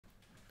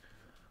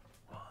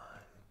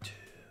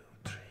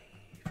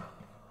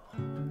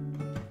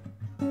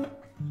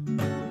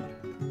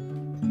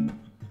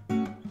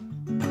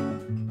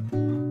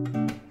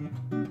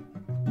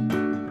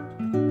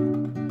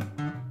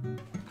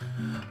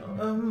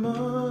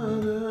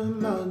mother,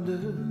 mother,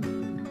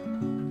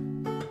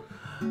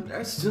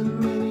 there's too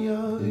many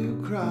of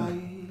you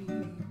crying.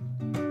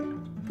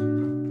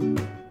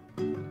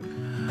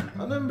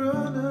 Brother,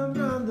 brother,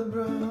 brother,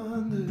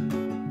 brother,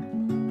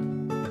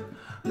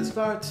 there's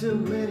far too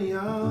many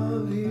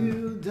of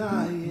you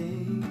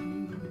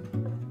dying.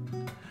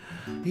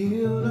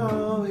 You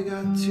know we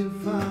got to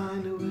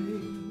find a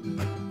way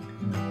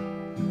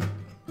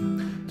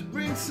to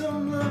bring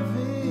some love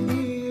in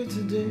here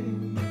today.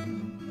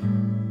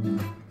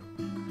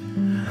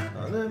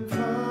 And then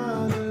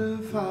Father,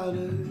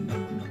 Father,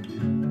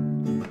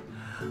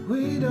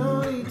 we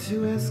don't need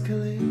to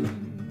escalate,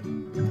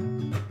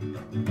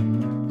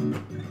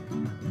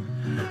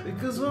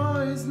 because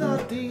war is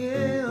not the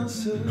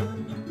answer,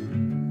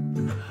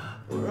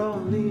 where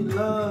only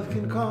love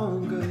can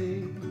conquer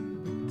hate.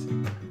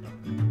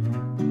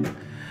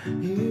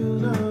 You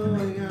know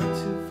we got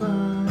to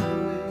find a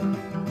way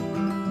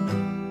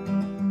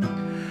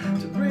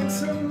to bring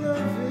some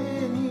love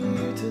in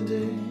here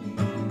today.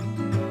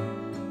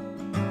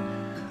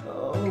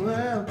 Oh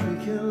well,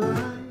 picking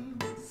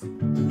lines,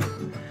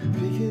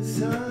 picking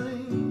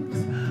signs.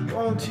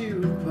 Won't you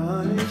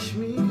punish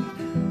me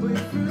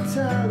with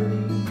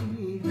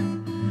brutality?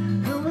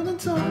 No one to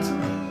talk to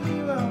me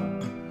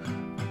about,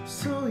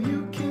 so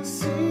you can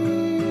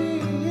see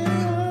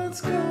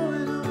what's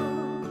going on.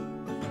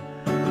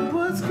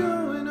 What's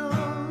going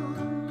on?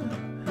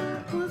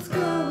 What's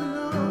going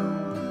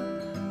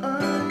on? I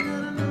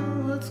gotta know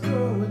what's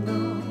going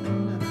on.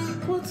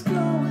 What's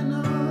going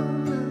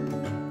on?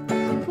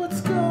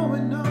 What's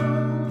going on?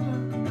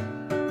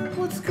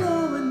 What's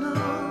going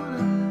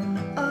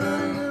on? I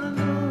gotta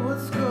know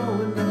what's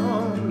going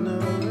on. No,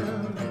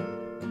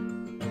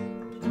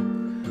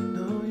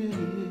 no, yeah,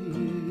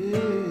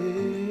 yeah,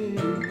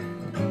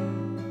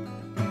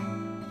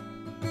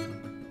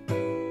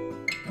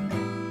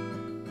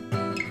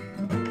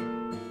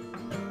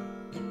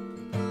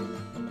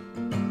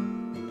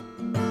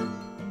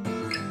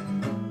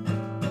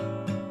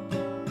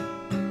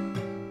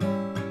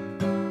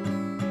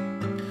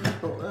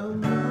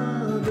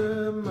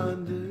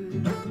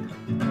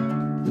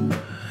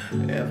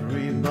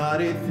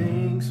 everybody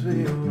thinks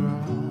we're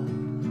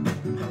wrong,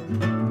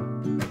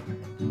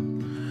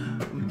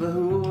 but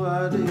who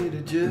are they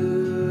to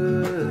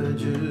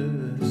judge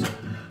us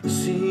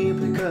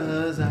simply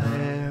because our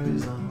hair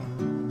is long?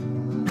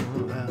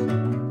 Well,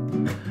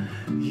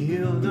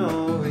 you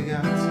know we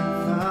got to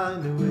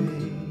find a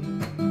way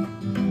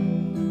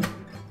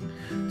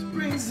to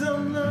bring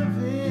some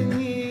love in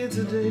here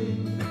today.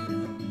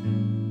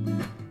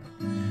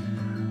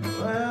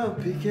 Well,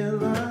 pick your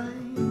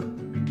line,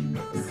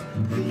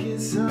 picking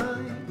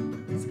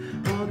signs.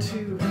 Won't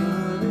you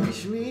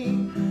punish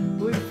me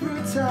with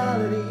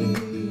brutality?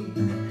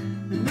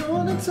 No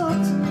one to talk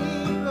to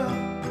me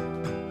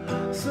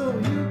about, so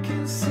you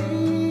can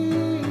see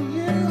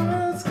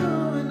what's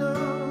going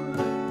on.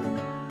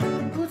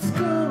 What's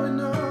going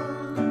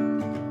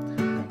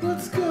on?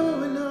 What's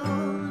going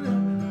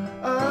on?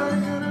 I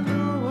gotta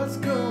know what's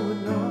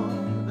going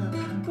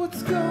on.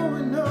 What's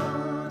going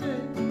on?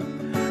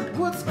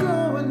 What's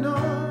going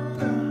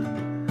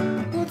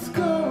on? What's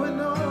going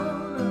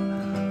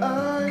on?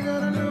 I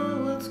gotta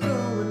know what's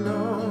going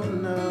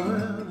on now.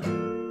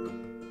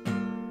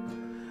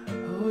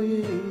 Oh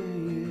yeah,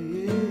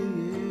 yeah, yeah.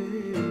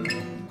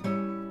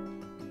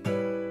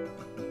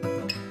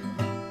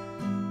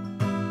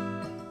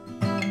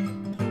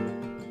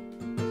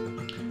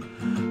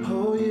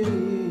 Oh yeah,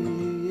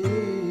 yeah,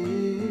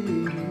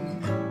 yeah.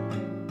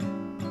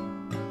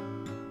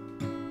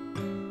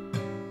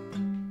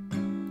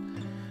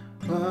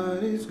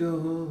 What is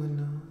going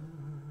on?